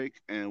more break,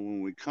 and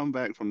when we come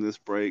back from this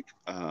break,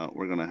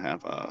 we're going to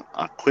have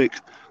a quick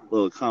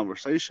little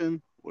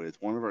conversation with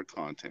one of our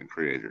content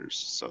creators.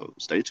 So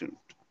stay tuned.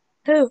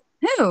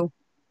 Who?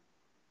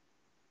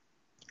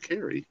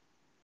 Carrie.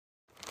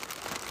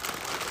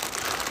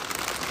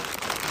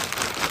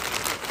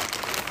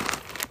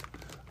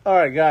 All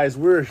right, guys,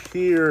 we're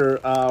here.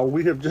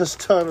 We have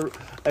just done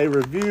a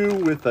review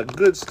with the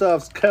Good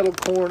Stuff's Kettle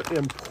Corn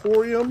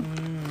Emporium.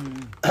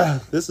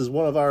 This is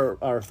one of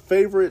our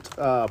favorite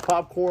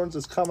popcorns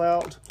that's come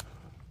out.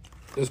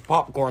 This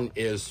popcorn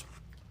is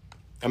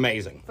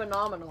amazing.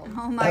 Phenomenal.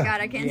 Oh my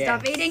God, I can't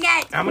stop eating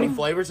it. How many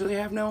flavors do they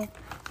have now?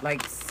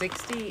 Like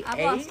 68? I've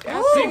lost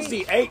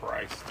 68.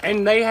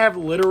 And they have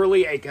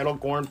literally a kettle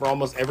corn for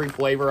almost every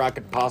flavor I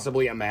could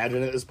possibly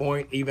imagine at this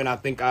point. Even I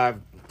think I've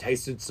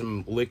tasted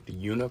some licked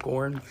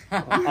unicorn.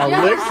 A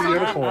licked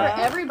unicorn. For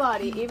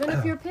everybody, even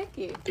if you're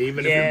picky.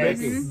 Even if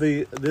you're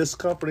picky. This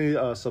company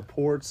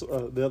supports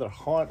the other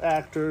haunt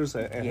actors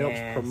and helps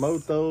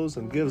promote those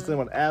and gives them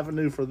an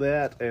avenue for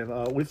that.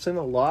 And we've seen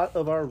a lot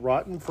of our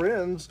rotten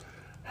friends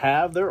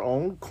have their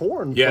own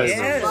corn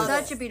flavors.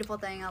 Such a beautiful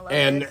thing. I love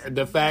And it.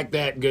 the fact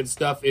that Good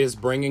Stuff is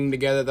bringing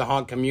together the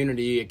haunt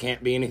community, it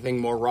can't be anything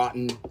more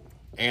rotten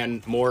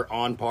and more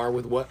on par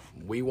with what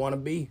we want to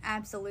be.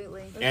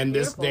 Absolutely. And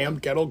this damn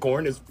kettle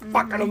corn is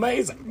fucking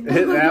amazing.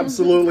 It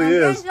absolutely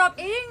is. Stop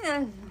eating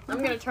this. I'm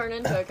going to turn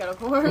into a kettle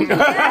corn.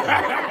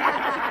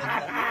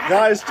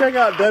 Guys, check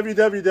out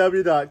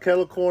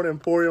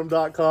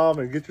www.kettlecornemporium.com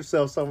and get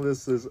yourself some of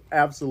this. Is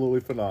absolutely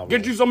phenomenal.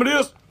 Get you some of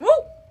this.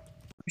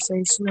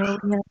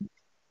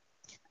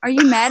 Are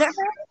you mad at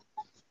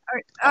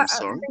her? I'm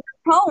sorry?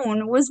 Her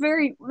tone was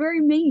very, very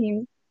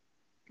mean.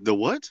 The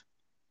what?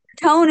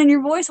 Tone in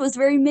your voice was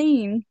very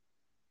mean.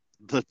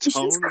 The She's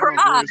tone of my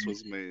crying. voice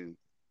was mean.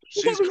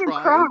 You She's gave me a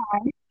crying.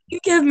 You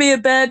give me a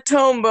bad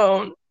tone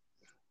bone.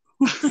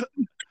 The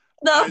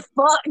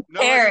fuck, No,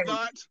 I Karen? did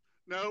not.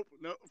 No.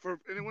 For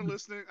anyone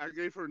listening, I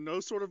gave her no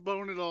sort of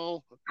bone at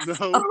all. No.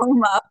 Oh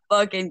my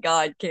fucking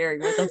God, Carrie!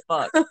 What the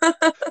fuck?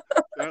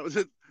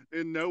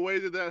 In no way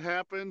did that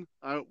happen.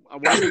 I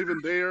wasn't even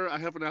there. I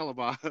have an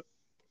alibi.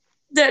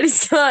 Daddy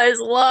Scott is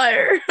a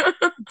liar.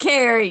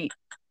 Carrie,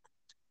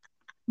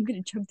 I'm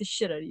gonna choke the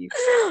shit out of you.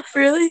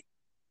 Really?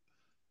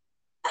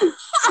 All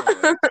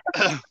right.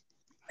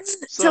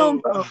 Tell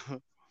him, So, bro.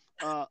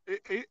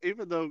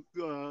 even though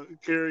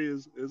Carrie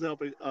is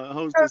helping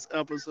host this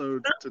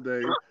episode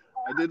today,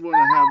 I did want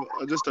to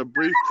have just a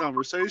brief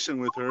conversation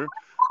with her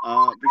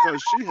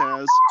because she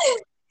has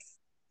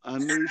a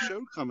new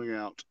show coming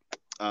out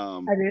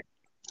I do.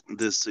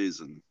 this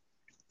season.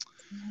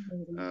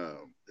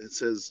 It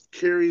says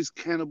Carrie's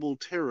Cannibal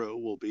Tarot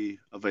will be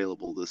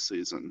available this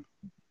season.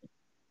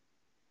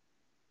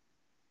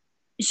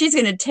 She's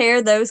gonna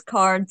tear those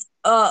cards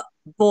up,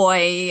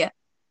 boy.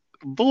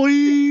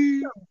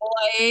 Boy,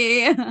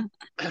 Boy.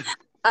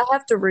 I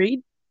have to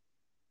read.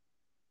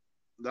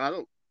 I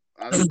don't.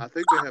 I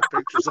think they have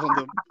pictures on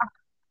them.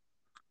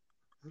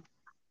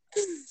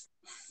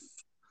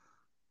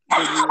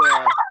 Can you,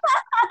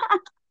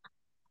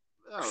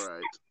 all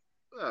right.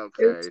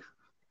 Okay.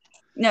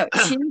 No,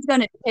 she's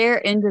gonna tear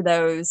into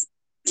those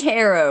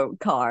tarot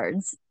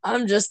cards.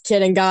 I'm just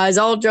kidding, guys.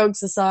 All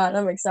jokes aside,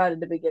 I'm excited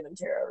to be giving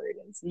tarot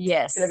readings.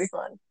 Yes. It's gonna be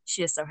fun.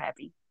 She is so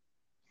happy.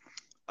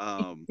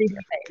 Can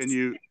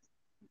you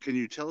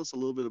tell us a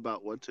little bit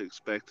about what to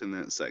expect in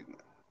that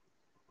segment?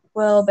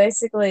 Well,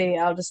 basically,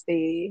 I'll just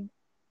be.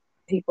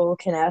 People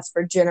can ask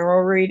for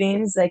general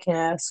readings. They can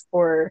ask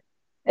for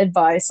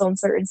advice on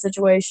certain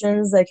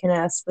situations. They can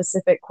ask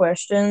specific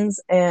questions,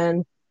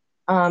 and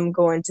I'm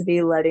going to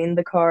be letting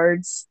the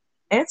cards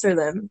answer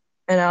them,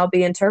 and I'll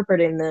be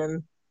interpreting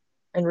them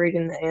and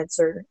reading the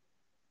answer.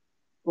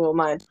 Well,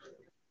 my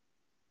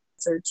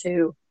answer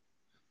to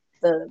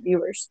the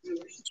viewers.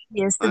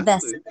 She is the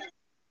best.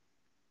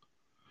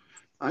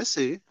 I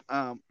see.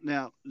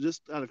 Now,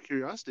 just out of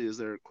curiosity, is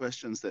there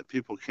questions that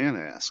people can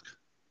ask?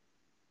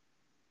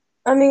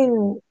 I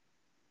mean,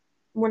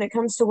 when it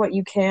comes to what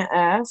you can't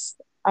ask,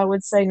 I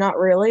would say not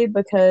really,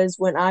 because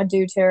when I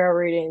do tarot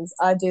readings,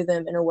 I do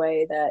them in a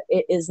way that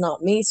it is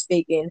not me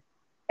speaking.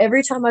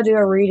 Every time I do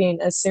a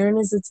reading, as soon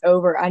as it's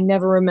over, I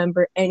never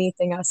remember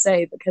anything I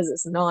say because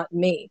it's not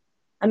me.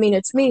 I mean,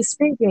 it's me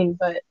speaking,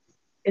 but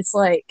it's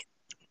like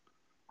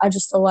I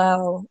just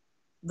allow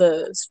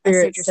the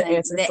spirits to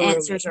answer. The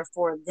answers are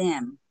for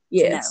them.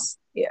 Yes.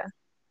 Yeah.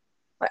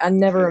 Like, I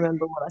never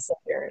remember what I said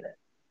during it.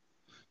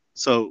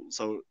 So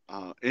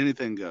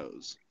anything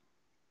goes.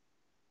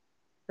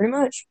 Pretty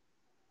much.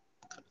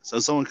 So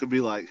someone could be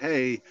like,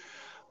 "Hey,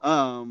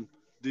 do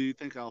you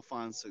think I'll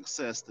find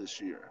success this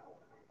year?"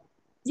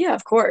 Yeah,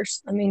 of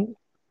course. I mean,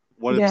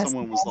 what if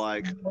someone was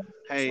like,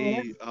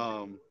 "Hey,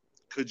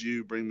 could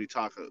you bring me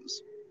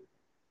tacos?"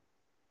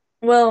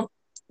 Well,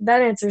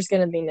 that answer is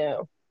going to be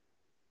no.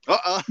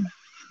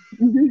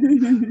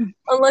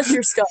 Unless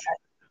you're Scott.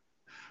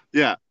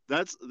 Yeah,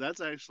 that's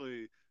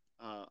actually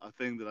a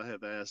thing that I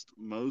have asked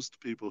most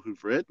people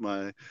who've read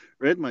my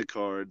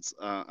cards.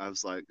 I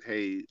was like,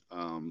 "Hey,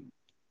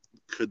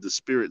 could the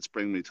spirits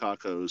bring me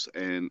tacos?"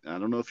 And I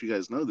don't know if you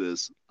guys know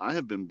this. I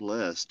have been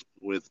blessed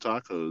with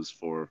tacos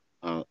for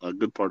a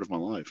good part of my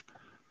life.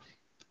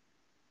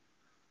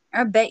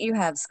 I bet you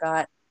have,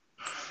 Scott.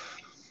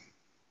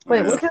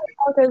 Wait, what kind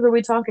of tacos are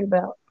we talking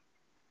about?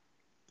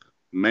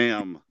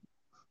 Ma'am.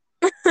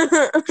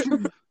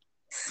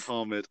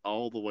 Calm it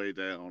all the way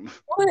down.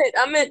 What?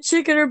 I meant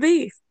chicken or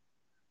beef.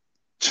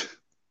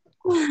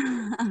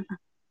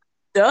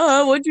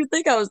 Duh, what'd you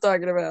think I was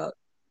talking about?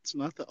 It's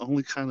not the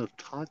only kind of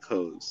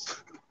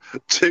tacos.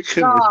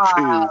 Chicken or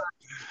beef.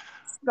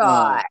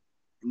 Scott.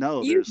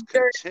 No, you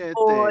there's dirty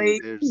boy.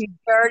 You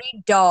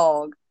dirty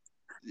dog.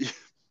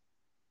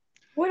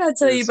 What did I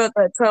tell you about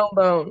that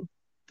trombone?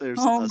 There's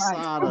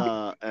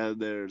asada, and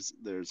there's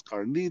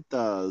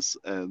carnitas,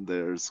 and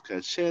there's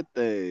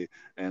cachete,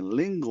 and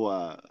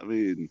lingua. I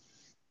mean,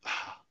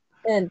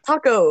 and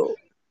taco.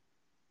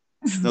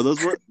 No,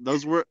 those were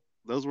those were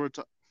those were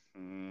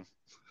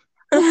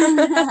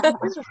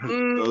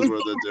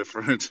the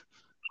different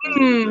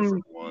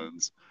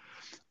ones.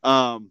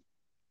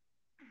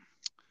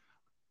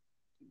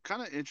 Kind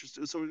of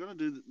interesting. So we're going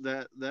to do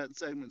that. That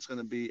segment's going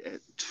to be at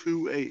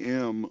 2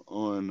 a.m.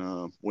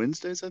 on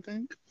Wednesdays, I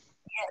think.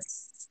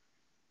 Yes.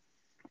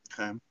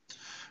 Okay.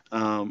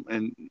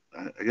 And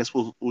I guess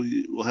we'll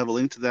have a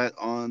link to that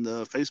on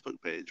the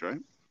Facebook page,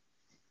 right?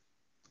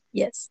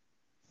 Yes.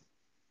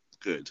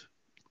 Good.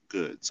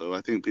 So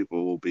I think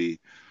people will be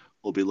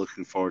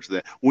looking forward to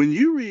that. When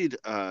you read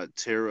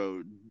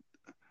tarot,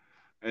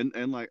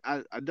 and like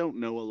I don't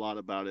know a lot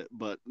about it,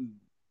 but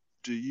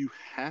do you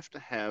have to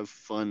have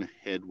fun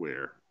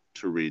headwear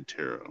to read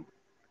tarot?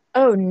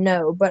 Oh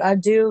no, but I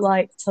do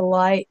like to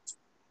light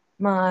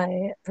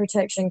my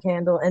protection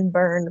candle and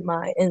burn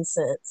my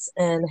incense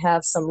and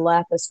have some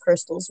lapis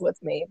crystals with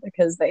me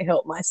because they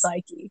help my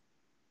psyche.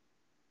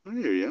 I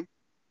hear you.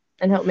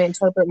 And help me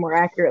interpret more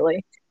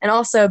accurately. And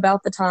also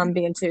about the time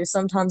being too.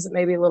 Sometimes it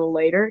may be a little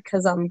later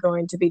because I'm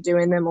going to be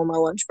doing them on my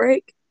lunch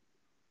break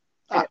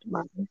at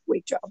my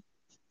week job.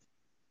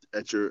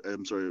 At your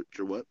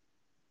what?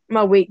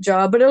 my week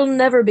job, but it'll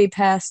never be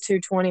past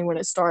 2:20 when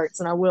it starts,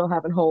 and I will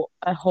have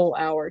a whole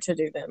hour to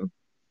do them.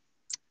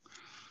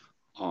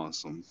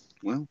 Awesome.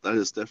 Well, that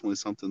is definitely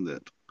something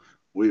that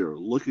we are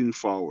looking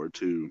forward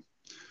to.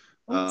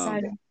 I'm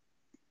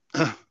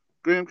excited.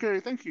 Graham, Carey,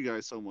 thank you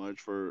guys so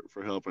much for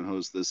helping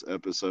host this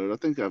episode. I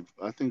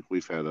think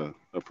we've had a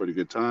pretty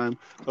good time.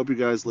 Hope you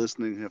guys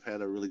listening have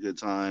had a really good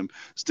time.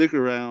 Stick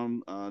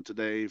around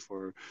today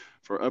for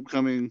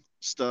upcoming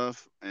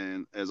stuff,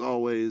 and as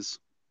always,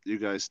 you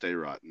guys stay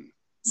rotten.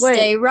 Wait.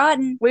 Stay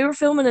rotten. We were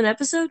filming an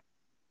episode?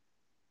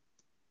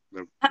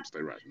 No, stay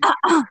rotten.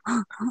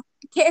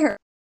 Care.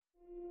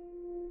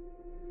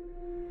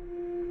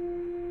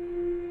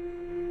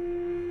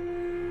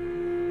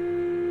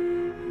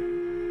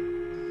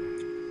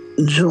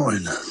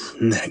 Join us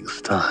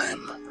next time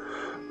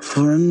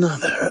for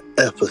another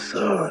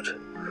episode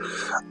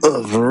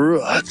of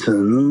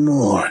Rotten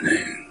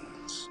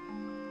Mornings.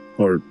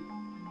 Or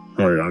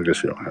I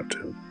guess you don't have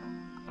to.